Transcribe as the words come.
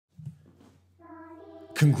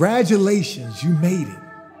Congratulations, you made it.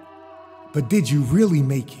 But did you really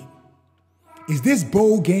make it? Is this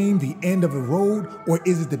bowl game the end of the road, or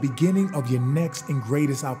is it the beginning of your next and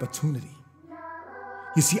greatest opportunity?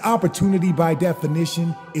 You see, opportunity by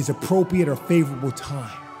definition is appropriate or favorable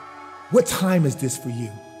time. What time is this for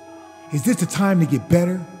you? Is this the time to get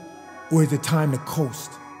better, or is it time to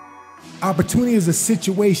coast? Opportunity is a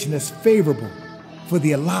situation that's favorable for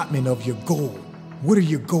the allotment of your goal. What are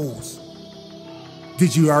your goals?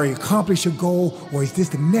 Did you already accomplish your goal, or is this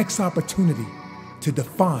the next opportunity to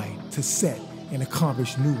define, to set, and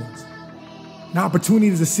accomplish new ones? An opportunity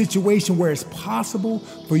is a situation where it's possible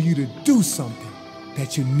for you to do something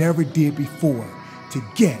that you never did before, to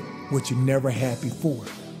get what you never had before.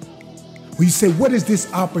 When you say, what is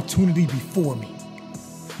this opportunity before me?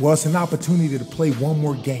 Well, it's an opportunity to play one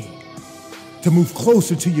more game, to move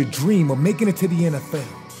closer to your dream of making it to the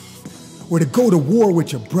NFL, or to go to war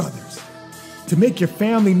with your brothers, to make your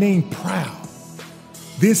family name proud.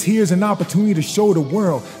 This here is an opportunity to show the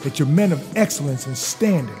world that you're men of excellence and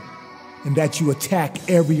standard, and that you attack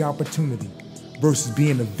every opportunity versus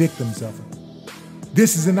being the victims of them.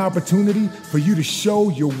 This is an opportunity for you to show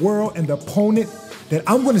your world and the opponent that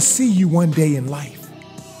I'm going to see you one day in life.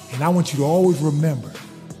 And I want you to always remember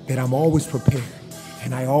that I'm always prepared,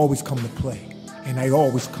 and I always come to play, and I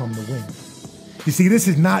always come to win. You see, this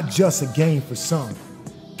is not just a game for some.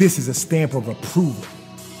 This is a stamp of approval.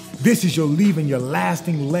 This is your leaving your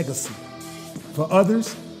lasting legacy. For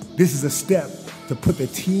others, this is a step to put the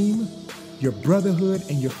team, your brotherhood,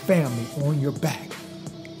 and your family on your back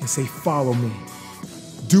and say, follow me.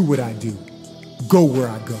 Do what I do. Go where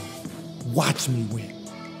I go. Watch me win.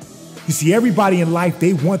 You see, everybody in life,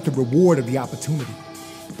 they want the reward of the opportunity,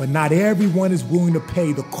 but not everyone is willing to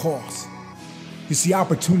pay the cost. You see,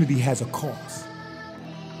 opportunity has a cost.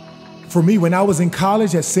 For me, when I was in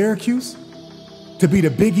college at Syracuse, to be the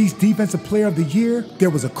Big East Defensive Player of the Year, there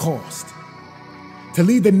was a cost. To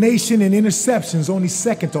lead the nation in interceptions, only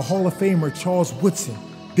second to Hall of Famer Charles Woodson,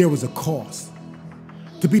 there was a cost.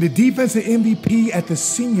 To be the defensive MVP at the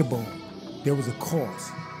Senior Bowl, there was a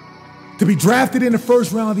cost. To be drafted in the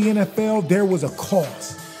first round of the NFL, there was a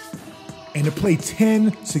cost. And to play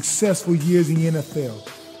 10 successful years in the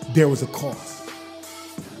NFL, there was a cost.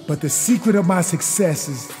 But the secret of my success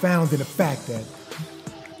is found in the fact that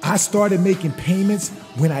I started making payments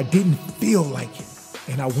when I didn't feel like it,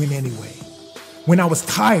 and I went anyway. When I was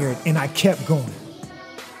tired and I kept going.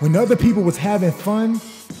 When other people was having fun,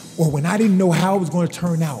 or when I didn't know how it was going to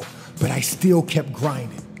turn out, but I still kept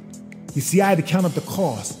grinding. You see, I had to count up the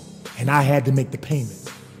cost, and I had to make the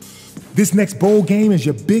payments. This next bowl game is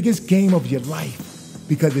your biggest game of your life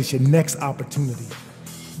because it's your next opportunity.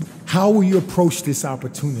 How will you approach this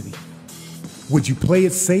opportunity? Would you play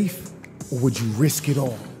it safe, or would you risk it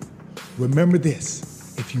all? Remember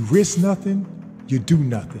this, if you risk nothing, you do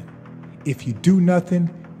nothing. If you do nothing,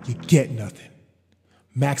 you get nothing.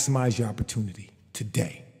 Maximize your opportunity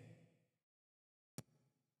today.